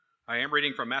I am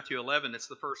reading from Matthew 11. It's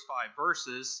the first 5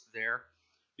 verses there.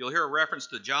 You'll hear a reference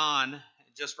to John.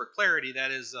 Just for clarity,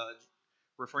 that is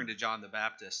referring to John the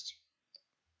Baptist.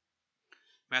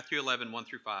 Matthew 11, 1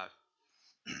 through 5.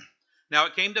 Now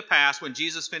it came to pass, when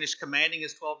Jesus finished commanding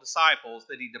his 12 disciples,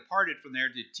 that he departed from there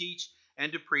to teach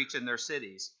and to preach in their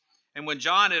cities. And when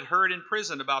John had heard in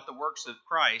prison about the works of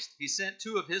Christ, he sent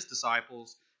 2 of his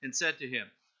disciples and said to him,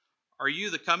 Are you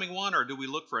the coming one, or do we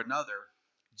look for another?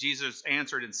 Jesus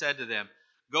answered and said to them,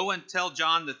 Go and tell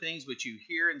John the things which you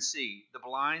hear and see. The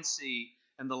blind see,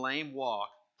 and the lame walk.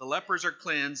 The lepers are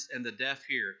cleansed, and the deaf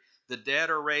hear. The dead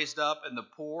are raised up, and the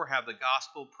poor have the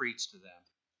gospel preached to them.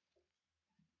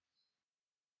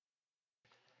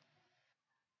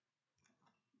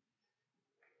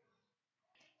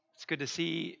 It's good to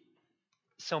see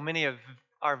so many of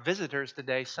our visitors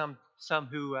today, some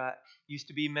who used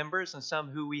to be members and some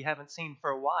who we haven't seen for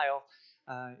a while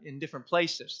in different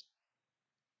places.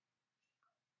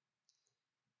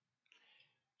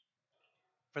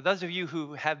 For those of you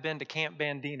who have been to Camp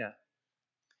Bandina,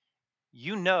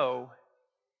 you know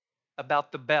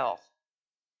about the bell.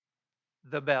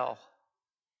 The bell.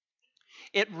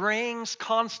 It rings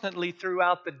constantly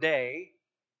throughout the day.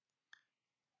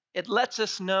 It lets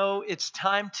us know it's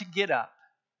time to get up.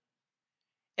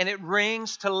 And it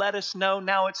rings to let us know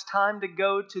now it's time to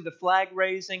go to the flag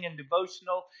raising and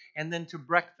devotional and then to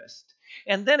breakfast.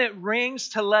 And then it rings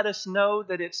to let us know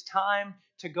that it's time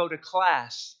to go to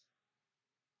class.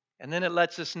 And then it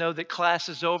lets us know that class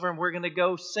is over and we're going to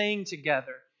go sing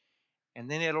together.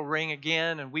 And then it'll ring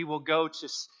again and we will go to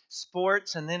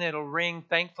sports, and then it'll ring,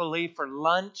 thankfully, for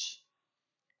lunch.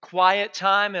 Quiet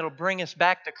time, it'll bring us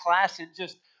back to class. It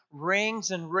just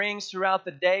rings and rings throughout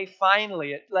the day.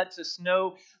 Finally, it lets us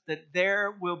know that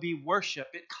there will be worship.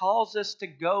 It calls us to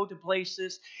go to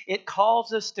places. It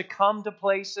calls us to come to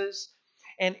places.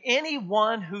 And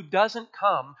anyone who doesn't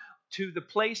come to the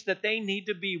place that they need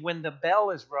to be when the bell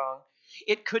is rung,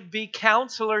 it could be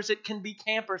counselors, it can be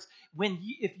campers.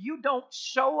 If you don't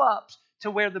show up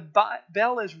to where the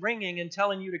bell is ringing and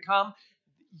telling you to come,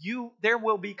 there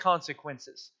will be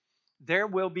consequences. There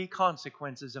will be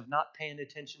consequences of not paying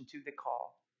attention to the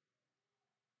call.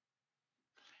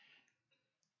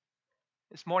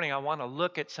 This morning, I want to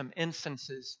look at some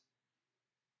instances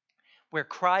where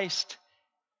Christ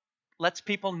lets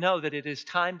people know that it is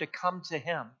time to come to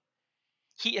Him.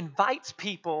 He invites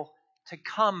people to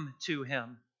come to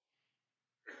Him.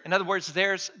 In other words,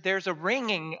 there's a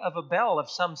ringing of a bell of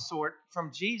some sort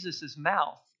from Jesus'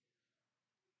 mouth.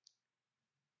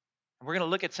 We're going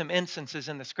to look at some instances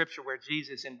in the Scripture where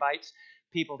Jesus invites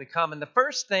people to come. And the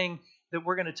first thing that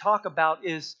we're going to talk about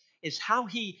is how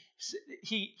he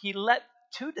let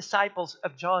 2 disciples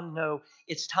of John know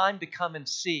it's time to come and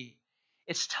see.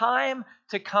 It's time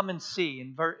to come and see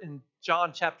in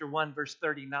John chapter 1, verse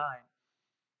 39.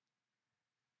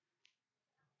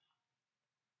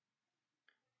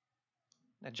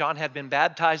 Now, John had been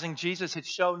baptizing. Jesus had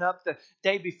shown up the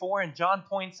day before, and John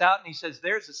points out and he says,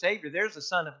 There's the Savior, there's the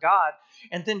Son of God.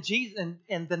 And then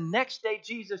and the next day,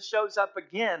 Jesus shows up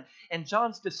again, and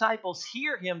John's disciples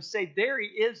hear him say, There he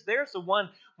is, there's the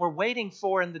one we're waiting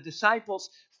for. And the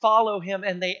disciples follow him,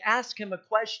 and they ask him a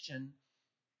question: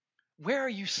 Where are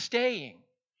you staying?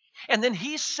 And then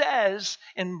he says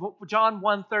in John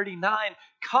 1:39,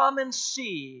 Come and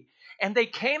see. And they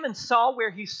came and saw where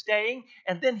he's staying,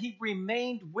 and then he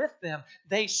remained with them.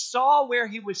 They saw where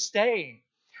he was staying.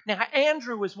 Now,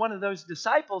 Andrew was one of those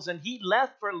disciples, and he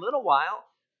left for a little while.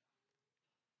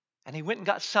 And he went and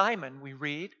got Simon, we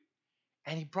read,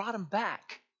 and he brought him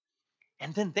back.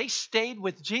 And then they stayed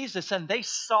with Jesus, and they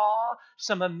saw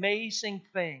some amazing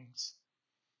things.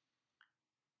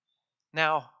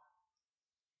 Now,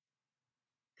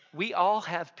 we all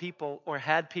have people or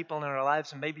had people in our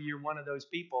lives, and maybe you're one of those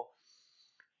people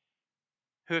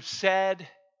who have said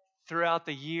throughout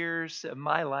the years of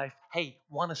my life, Hey,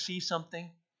 want to see something?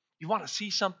 You want to see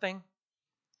something?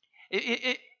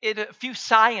 A few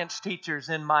science teachers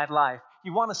in my life.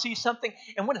 You want to see something?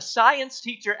 And when a science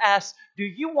teacher asks, Do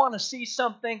you want to see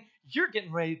something? You're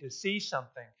getting ready to see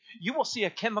something. You will see a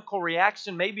chemical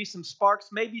reaction, maybe some sparks,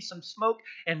 maybe some smoke,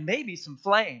 and maybe some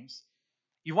flames.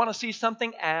 You want to see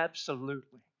something?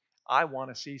 Absolutely. I want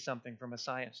to see something from a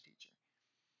science teacher.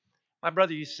 My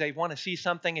brother used to say, Want to see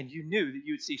something? And you knew that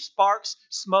you'd see sparks,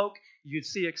 smoke, you'd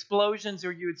see explosions,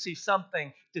 or you would see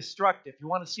something destructive. You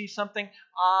want to see something?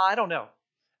 I don't know.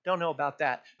 Don't know about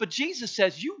that. But Jesus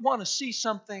says, You want to see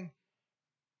something?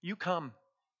 You come.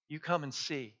 You come and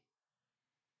see.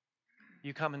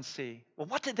 You come and see. Well,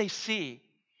 what did they see?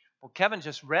 Well, Kevin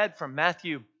just read from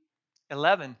Matthew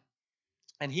 11,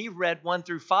 and he read 1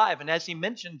 through 5. And as he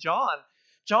mentioned John,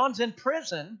 John's in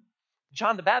prison.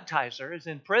 John the Baptizer is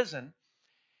in prison.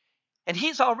 And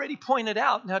he's already pointed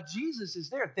out, now Jesus is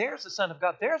there. There's the Son of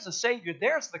God. There's the Savior.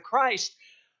 There's the Christ.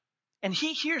 And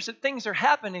he hears that things are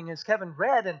happening, as Kevin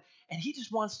read, and he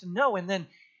just wants to know. And then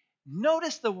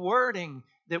notice the wording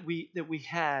that we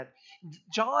had.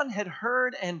 John had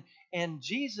heard, and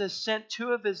Jesus sent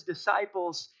two of his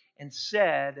disciples and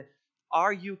said,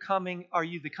 "Are you coming? Are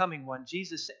you the coming one?"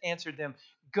 Jesus answered them,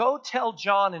 "Go tell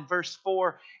John," in verse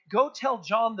 4, "go tell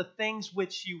John the things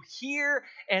which you hear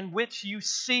and which you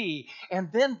see."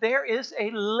 And then there is a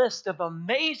list of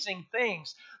amazing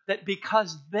things that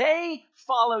because they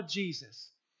followed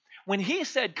Jesus, when he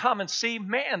said, "Come and see,"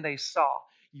 man, they saw.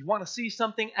 You want to see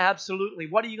something? Absolutely.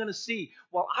 What are you going to see?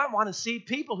 Well, I want to see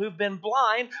people who've been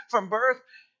blind from birth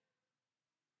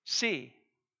see.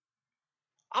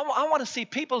 I want to see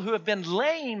people who have been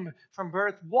lame from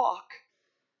birth walk.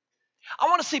 I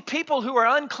want to see people who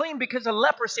are unclean because of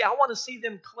leprosy. I want to see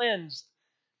them cleansed.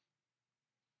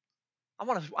 I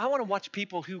want to watch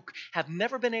people who have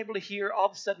never been able to hear all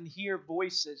of a sudden hear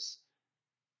voices.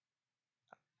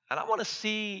 And I want to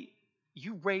see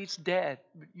you raise the dead.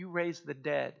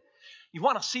 You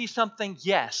want to see something?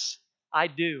 Yes, I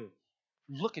do.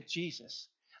 Look at Jesus.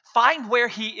 Find where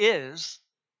he is,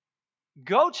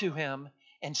 go to him,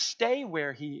 and stay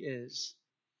where he is.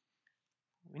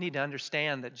 We need to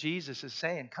understand that Jesus is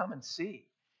saying, come and see.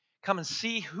 Come and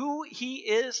see who he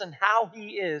is and how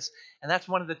he is. And that's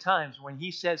one of the times when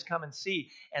he says, come and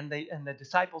see. And the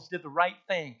disciples did the right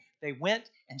thing. They went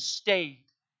and stayed.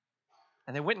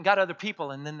 And they went and got other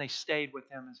people, and then they stayed with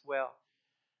him as well.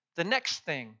 The next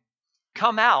thing,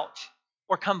 come out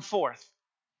or come forth.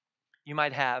 You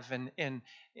might have in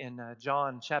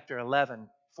John chapter 11,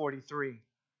 43.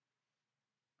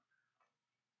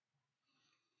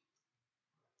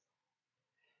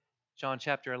 John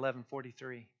chapter 11,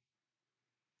 43.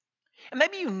 And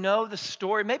maybe you know the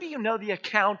story. Maybe you know the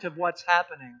account of what's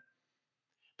happening.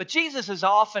 But Jesus is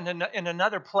often in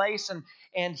another place,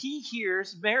 and he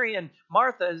hears Mary and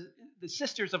Martha, the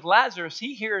sisters of Lazarus,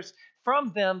 he hears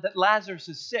from them that Lazarus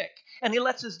is sick. And he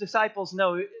lets his disciples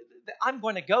know, I'm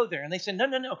going to go there. And they say,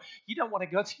 no, you don't want to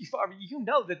go too far. You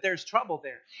know that there's trouble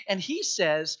there. And he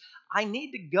says, I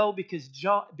need to go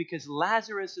because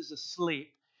Lazarus is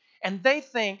asleep. And they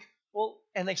think,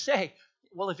 and they say,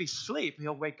 well, if he's asleep,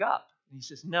 he'll wake up. And he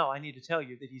says, no, I need to tell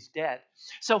you that he's dead.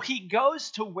 So he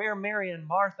goes to where Mary and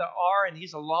Martha are, and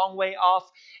he's a long way off.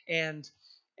 And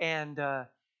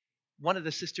one of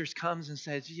the sisters comes and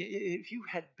says, if you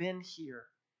had been here,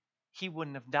 he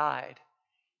wouldn't have died.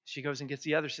 She goes and gets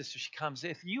the other sister. She comes,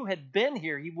 if you had been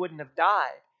here, he wouldn't have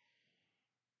died.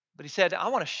 But he said, I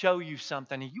want to show you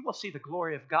something, and you will see the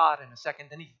glory of God in a second.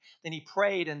 Then he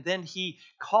prayed, and then he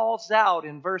calls out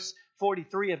in verse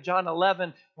 43 of John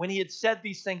 11, when he had said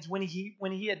these things, when he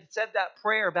had said that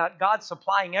prayer about God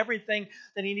supplying everything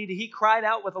that he needed, he cried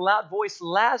out with a loud voice,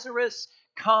 Lazarus,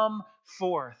 come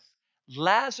forth.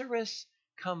 Lazarus,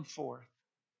 come forth.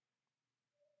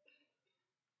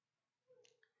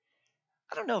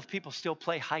 I don't know if people still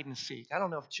play hide and seek. I don't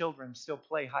know if children still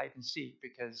play hide and seek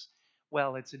because,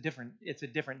 well, it's a different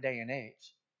day and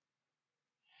age.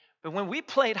 But when we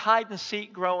played hide and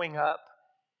seek growing up,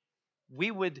 we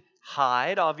would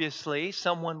hide, obviously,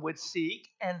 someone would seek,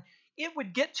 and it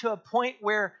would get to a point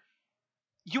where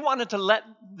you wanted to let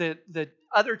the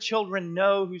other children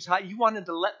know who's hiding. You wanted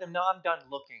to let them know, I'm done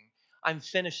looking. I'm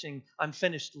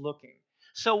finished looking.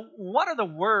 So what are the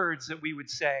words that we would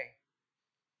say?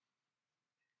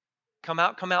 Come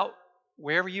out,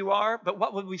 wherever you are. But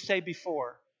what would we say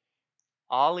before?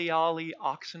 Ollie, ollie,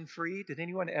 oxen free. Did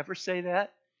anyone ever say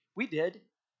that? We did. I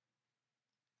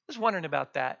was wondering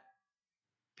about that.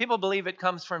 People believe it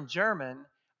comes from German,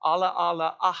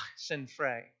 alle Oxen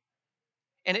frei.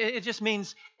 And it just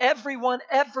means everyone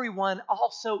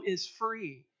also is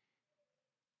free.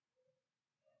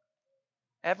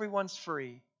 Everyone's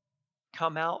free.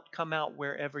 Come out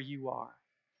wherever you are.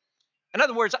 In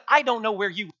other words, I don't know where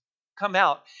you come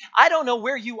out. I don't know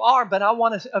where you are, but I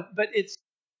want to. But it's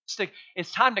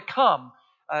time to come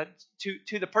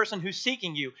to the person who's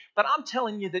seeking you. But I'm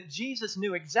telling you that Jesus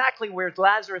knew exactly where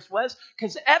Lazarus was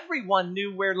because everyone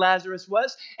knew where Lazarus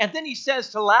was. And then he says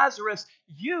to Lazarus,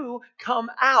 you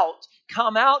come out.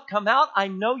 Come out. I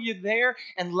know you're there.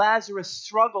 And Lazarus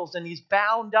struggles and he's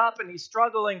bound up and he's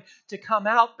struggling to come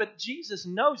out. But Jesus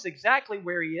knows exactly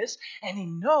where he is and he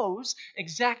knows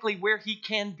exactly where he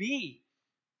can be.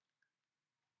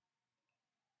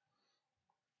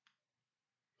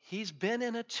 He's been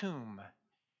in a tomb,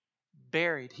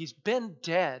 buried. He's been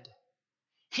dead.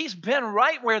 He's been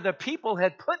right where the people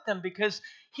had put them because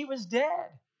he was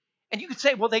dead. And you could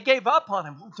say, well, they gave up on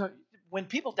him. When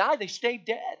people die, they stay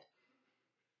dead.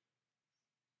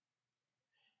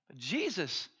 But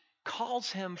Jesus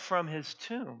calls him from his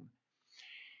tomb.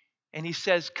 And he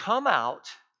says, come out,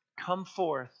 come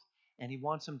forth. And he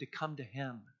wants him to come to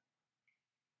him.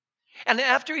 And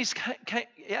after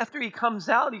he comes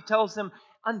out, he tells them,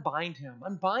 unbind him,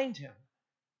 unbind him.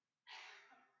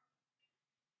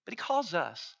 But he calls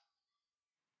us,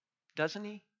 doesn't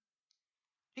he?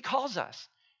 He calls us.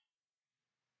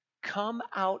 Come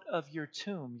out of your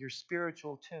tomb, your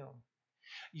spiritual tomb.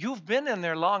 You've been in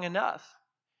there long enough.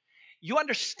 You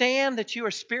understand that you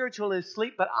are spiritually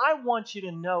asleep, but I want you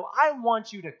to know, I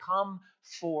want you to come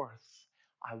forth.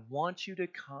 I want you to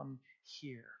come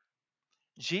here.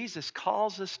 Jesus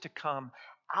calls us to come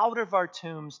out of our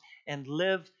tombs and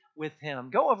live with him.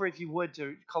 Go over, if you would,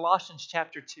 to Colossians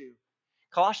chapter 2.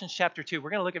 Colossians chapter 2. We're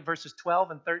going to look at verses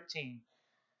 12 and 13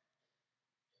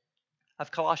 of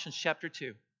Colossians chapter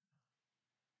 2.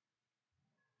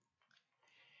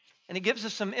 And he gives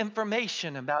us some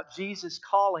information about Jesus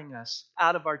calling us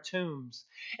out of our tombs.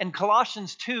 And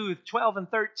Colossians 2, 12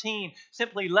 and 13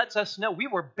 simply lets us know we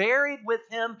were buried with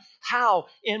him. How?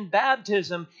 In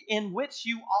baptism, in which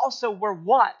you also were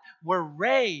what? Were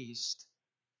raised.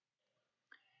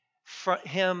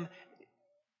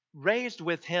 Raised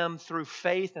with him through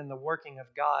faith in the working of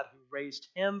God who raised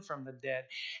him from the dead.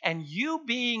 And you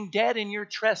being dead in your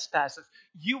trespasses,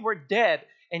 you were dead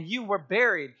and you were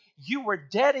buried. You were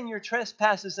dead in your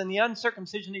trespasses and the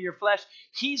uncircumcision of your flesh.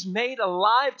 He's made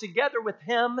alive together with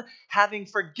him, having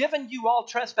forgiven you all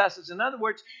trespasses. In other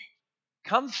words,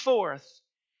 come forth.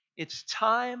 It's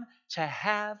time to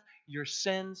have your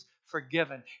sins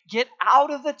forgiven. Get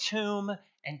out of the tomb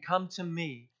and come to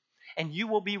me. And you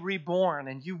will be reborn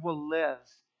and you will live.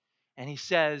 And he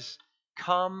says,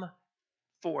 come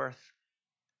forth,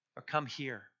 or come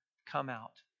here, come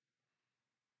out.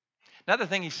 Another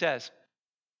thing he says,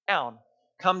 down,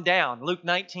 come down. Luke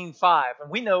 19:5.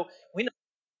 And we know,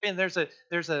 and there's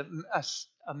a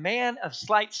man of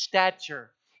slight stature.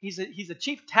 He's a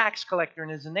chief tax collector,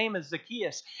 and his name is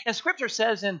Zacchaeus. And Scripture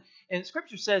says in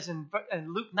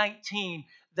Luke 19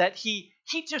 that he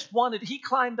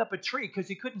climbed up a tree because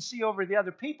he couldn't see over the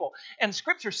other people. And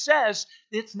Scripture says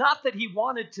it's not that he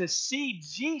wanted to see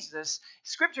Jesus.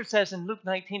 Scripture says in Luke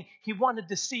 19 he wanted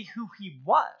to see who he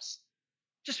was,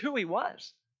 just who he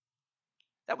was.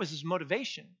 That was his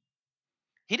motivation.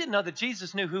 He didn't know that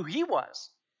Jesus knew who he was.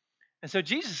 And so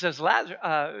Jesus says,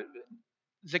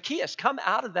 Zacchaeus, come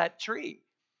out of that tree.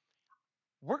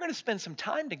 We're going to spend some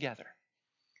time together.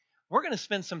 We're going to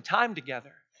spend some time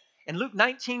together. In Luke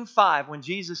 19:5, when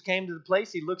Jesus came to the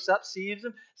place, he looks up, sees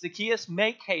him. Zacchaeus,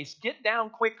 make haste. Get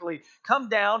down quickly. Come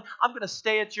down. I'm going to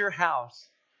stay at your house.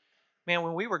 Man,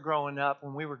 when we were growing up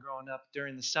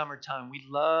during the summertime, we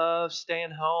loved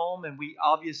staying home, and we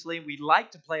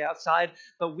liked to play outside,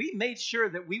 but we made sure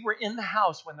that we were in the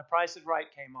house when The Price is Right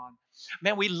came on.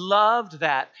 Man, we loved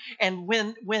that. And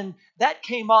when that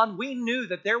came on, we knew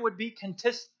that there would be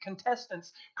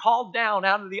contestants called down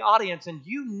out of the audience, and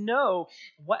you know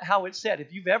how it said.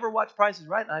 If you've ever watched Price is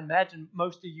Right, and I imagine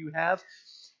most of you have,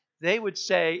 they would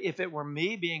say, if it were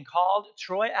me being called,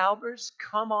 Troy Albers,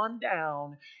 come on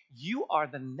down. You are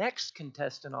the next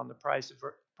contestant on The Price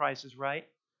is Right.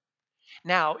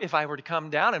 Now, if I were to come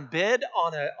down and bid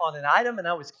on an item and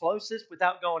I was closest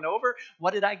without going over,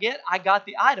 what did I get? I got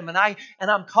the item, and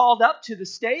I'm called up to the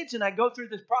stage, and I go through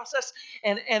this process,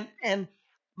 and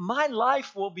my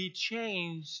life will be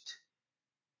changed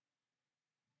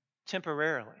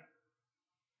temporarily.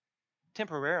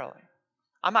 Temporarily.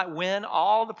 I might win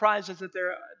all the prizes that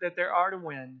there are to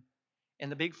win in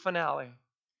the big finale,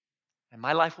 and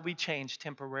my life will be changed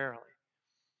temporarily.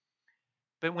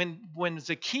 But when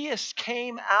Zacchaeus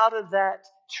came out of that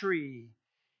tree,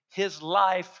 his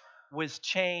life was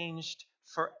changed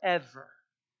forever.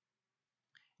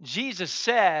 Jesus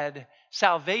said,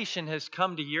 salvation has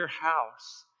come to your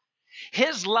house.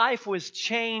 His life was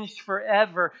changed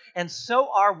forever, and so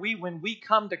are we when we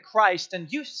come to Christ.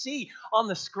 And you see on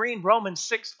the screen Romans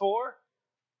 6:4.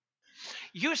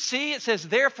 You see, it says,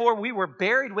 therefore we were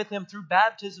buried with him through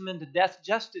baptism into death,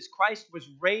 just as Christ was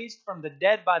raised from the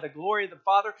dead by the glory of the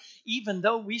Father, even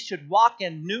though we should walk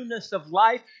in newness of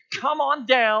life. Come on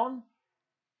down.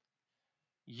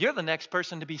 You're the next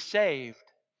person to be saved.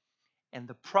 And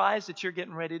the prize that you're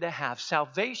getting ready to have,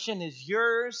 salvation is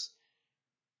yours.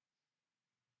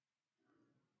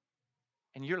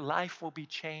 And your life will be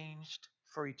changed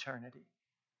for eternity.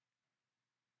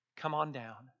 Come on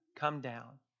down. Come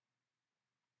down.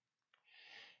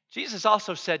 Jesus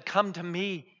also said, come to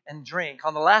me and drink.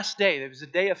 On the last day, there was a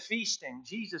day of feasting.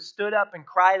 Jesus stood up and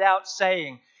cried out,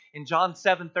 saying, in John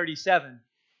 7:37.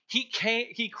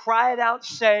 He cried out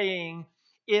saying,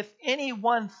 if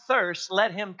anyone thirsts,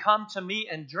 let him come to me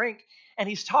and drink. And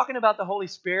he's talking about the Holy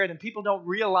Spirit, and people don't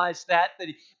realize that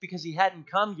because he hadn't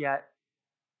come yet.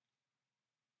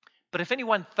 But if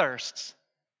anyone thirsts,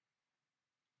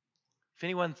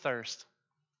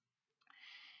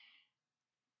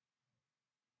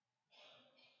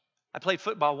 I played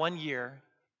football 1 year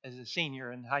as a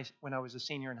senior when I was a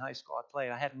senior in high school. I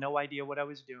had no idea what I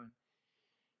was doing.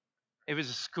 It was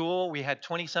a school. We had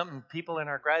 20-something people in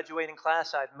our graduating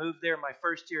class. I'd moved there my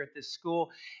first year at this school,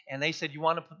 and they said, you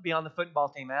want to be on the football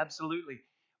team? Absolutely.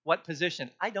 What position?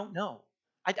 I don't know.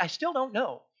 I still don't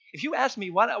know. If you ask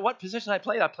me what position I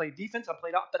played defense,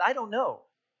 but I don't know.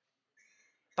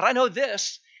 But I know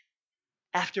this.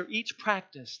 After each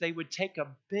practice, they would take a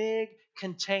big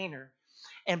container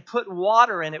and put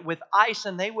water in it with ice,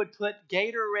 and they would put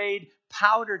Gatorade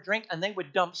powder drink, and they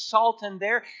would dump salt in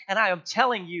there. And I am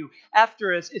telling you,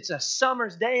 after it's a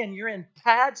summer's day and you're in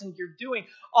pads and you're doing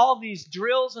all these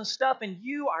drills and stuff, and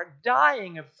you are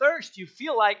dying of thirst, you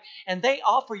feel like, and they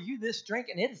offer you this drink,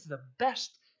 and it is the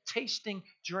best tasting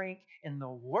drink in the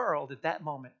world at that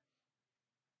moment.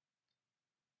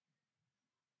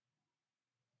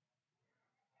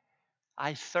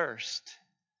 I thirst.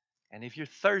 And if you're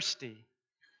thirsty,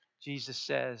 Jesus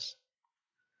says,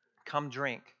 come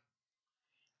drink.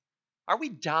 Are we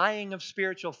dying of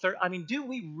spiritual thirst? I mean, do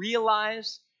we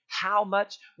realize how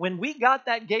much? When we got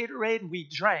that Gatorade, we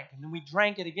drank, and then we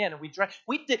drank it again, and we drank.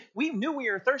 We knew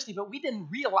we were thirsty, but we didn't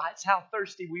realize how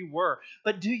thirsty we were.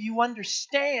 But do you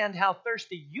understand how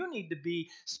thirsty you need to be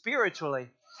spiritually?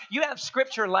 You have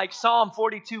scripture like Psalm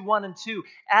 42, 1 and 2,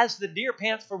 as the deer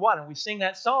pants for water. And we sing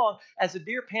that song, as the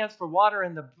deer pants for water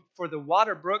for the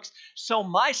water brooks, so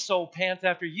my soul pants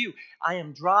after you. I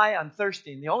am dry, I'm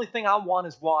thirsty, and the only thing I want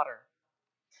is water.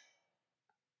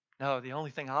 No, the only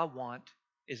thing I want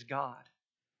is God.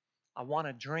 I want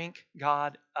to drink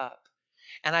God up.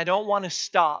 And I don't want to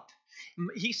stop.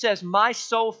 He says, my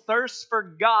soul thirsts for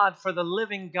God, for the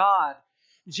living God.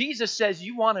 Jesus says,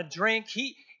 you want to drink.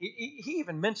 He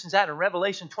even mentions that in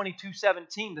Revelation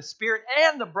 22:17. The Spirit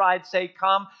and the bride say,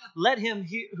 come. Let him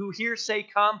who hears say,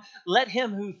 come. Let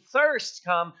him who thirsts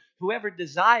come. Whoever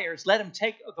desires, let him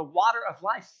take the water of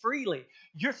life freely.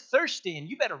 You're thirsty, and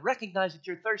you better recognize that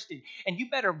you're thirsty. And you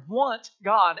better want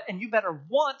God, and you better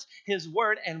want his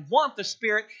word, and want the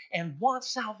Spirit, and want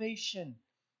salvation.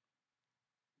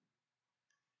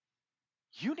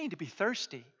 You need to be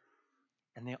thirsty.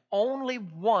 And the only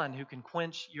one who can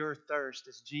quench your thirst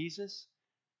is Jesus.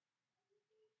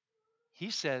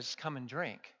 He says, come and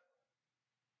drink.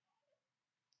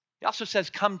 He also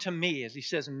says, come to me, as he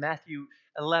says in Matthew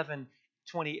 11:28.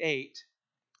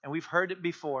 And we've heard it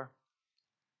before.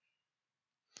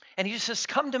 And he says,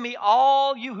 come to me,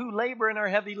 all you who labor and are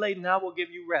heavy laden, I will give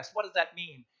you rest. What does that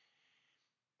mean?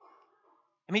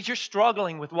 It means you're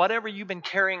struggling with whatever you've been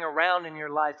carrying around in your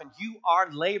life, and you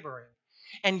are laboring.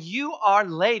 And you are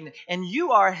laden, and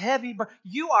you are heavy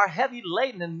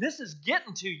laden, and this is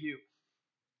getting to you.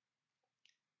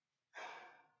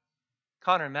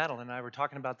 Connor and Madeline and I were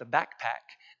talking about the backpack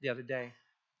the other day.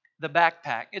 The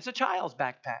backpack. It's a child's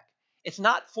backpack. It's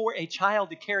not for a child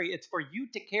to carry. It's for you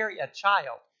to carry a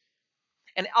child.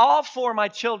 And all four of my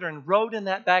children rode in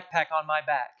that backpack on my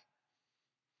back.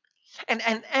 And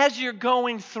as you're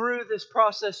going through this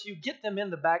process, you get them in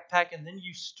the backpack, and then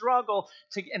you struggle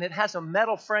and it has a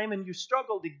metal frame, and you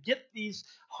struggle to get these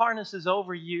harnesses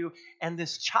over you, and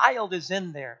this child is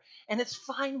in there. And it's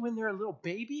fine when they're a little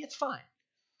baby, it's fine.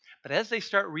 But as they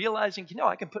start realizing,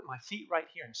 I can put my feet right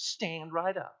here and stand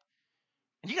right up.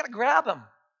 And you got to grab them.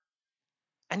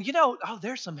 And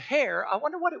there's some hair. I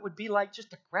wonder what it would be like just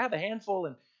to grab a handful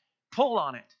and pull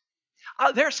on it.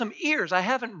 There's some ears. I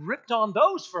haven't ripped on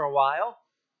those for a while.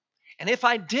 And if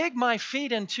I dig my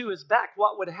feet into his back,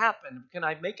 what would happen? Can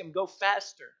I make him go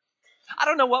faster? I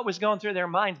don't know what was going through their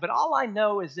minds, but all I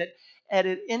know is that at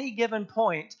any given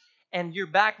point, and your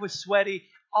back was sweaty,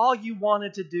 all you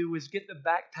wanted to do was get the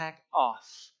backpack off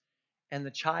and the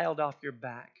child off your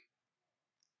back.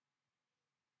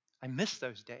 I miss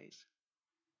those days.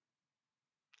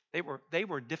 They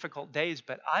were difficult days,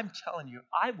 but I'm telling you,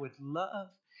 I would love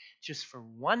just for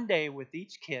one day with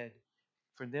each kid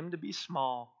for them to be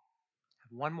small,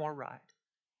 have one more ride.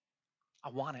 I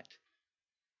want it.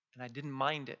 And I didn't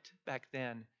mind it back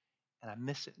then, and I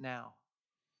miss it now.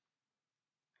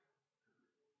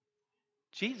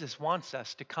 Jesus wants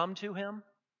us to come to him.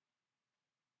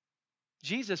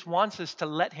 Jesus wants us to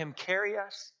let him carry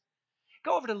us.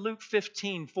 Go over to Luke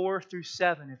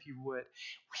 15:4-7, if you would.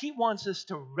 He wants us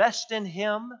to rest in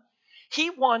him. He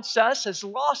wants us as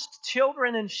lost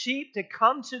children and sheep to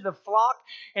come to the flock.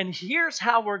 And here's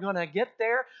how we're going to get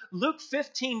there. Luke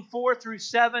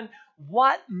 15:4-7.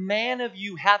 What man of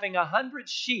you having 100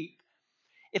 sheep,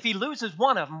 if he loses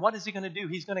one of them, what is he going to do?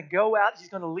 He's going to go out. He's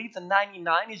going to leave the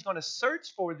 99. He's going to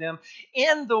search for them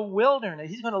in the wilderness.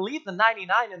 He's going to leave the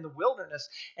 99 in the wilderness,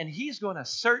 and he's going to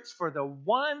search for the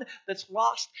one that's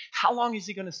lost. How long is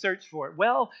he going to search for it?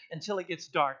 Well, until it gets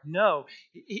dark. No.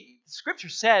 Scripture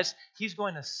says he's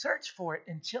going to search for it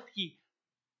until he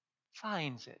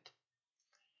finds it.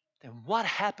 Then what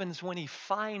happens when he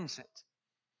finds it?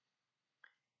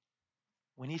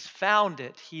 When he's found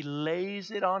it, he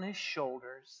lays it on his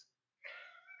shoulders,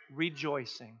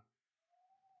 rejoicing.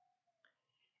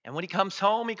 And when he comes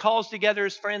home, he calls together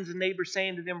his friends and neighbors,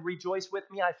 saying to them, "Rejoice with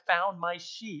me, I found my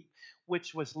sheep,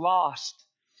 which was lost."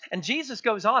 And Jesus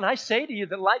goes on, "I say to you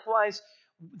that likewise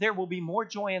there will be more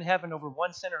joy in heaven over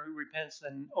one sinner who repents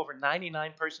than over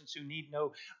 99 persons who need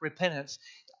no repentance."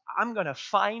 I'm going to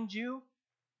find you.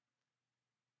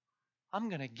 I'm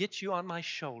going to get you on my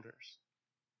shoulders.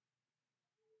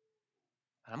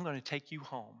 And I'm going to take you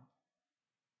home.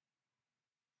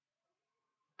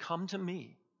 Come to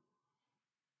me,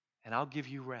 and I'll give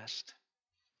you rest.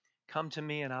 Come to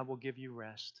me, and I will give you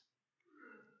rest.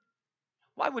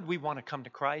 Why would we want to come to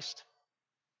Christ?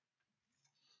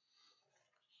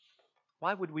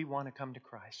 Why would we want to come to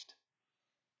Christ?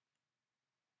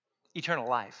 Eternal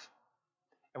life.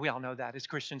 And we all know that. As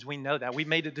Christians, we know that. We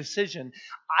made a decision.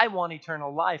 I want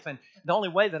eternal life. And the only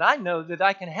way that I know that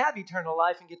I can have eternal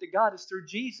life and get to God is through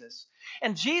Jesus.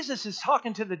 And Jesus is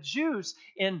talking to the Jews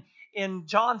in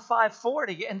John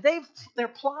 5:40, and they're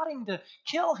plotting to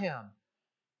kill him.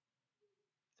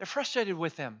 They're frustrated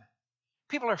with him.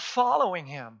 People are following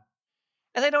him.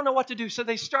 And they don't know what to do, so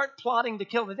they start plotting to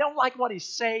kill him. They don't like what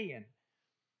he's saying.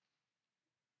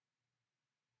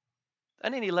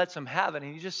 And then he lets them have it,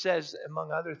 and he just says,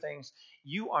 among other things,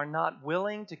 "You are not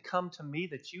willing to come to me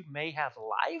that you may have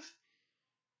life?"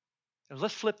 Now,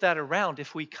 let's flip that around.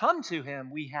 If we come to him,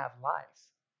 we have life.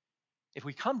 If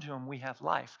we come to him, we have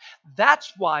life.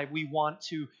 That's why we want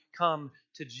to come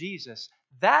to Jesus.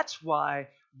 That's why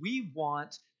we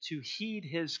want to heed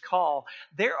his call.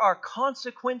 There are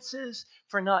consequences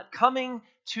for not coming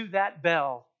to that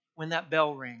bell when that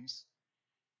bell rings.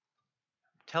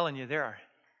 I'm telling you, there are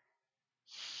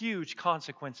huge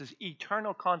consequences,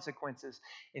 eternal consequences,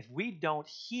 if we don't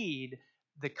heed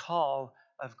the call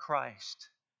of Christ.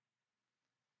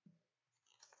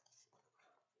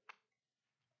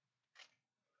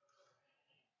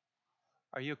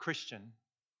 Are you a Christian?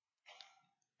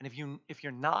 And if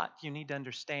you're not, you need to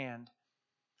understand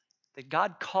that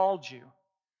God called you.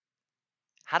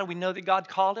 How do we know that God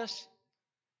called us?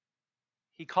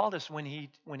 He called us when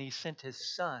he sent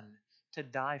his Son to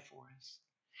die for us.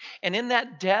 And in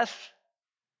that death,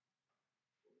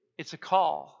 it's a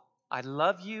call. I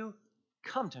love you,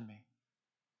 come to me.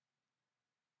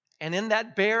 And in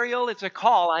that burial, it's a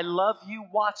call. I love you,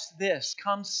 watch this,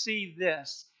 come see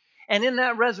this. And in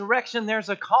that resurrection, there's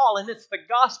a call, and it's the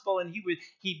gospel. And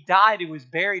he died, he was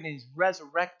buried, and he's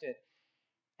resurrected.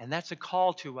 And that's a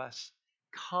call to us.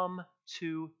 Come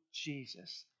to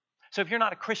Jesus. So if you're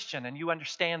not a Christian and you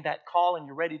understand that call and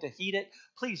you're ready to heed it,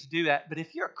 please do that. But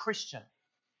if you're a Christian,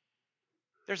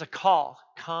 there's a call.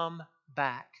 Come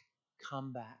back.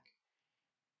 Come back.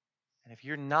 And if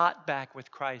you're not back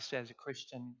with Christ as a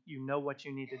Christian, you know what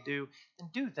you need to do, then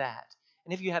do that.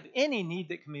 And if you have any need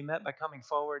that can be met by coming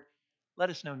forward, let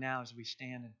us know now as we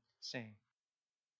stand and sing.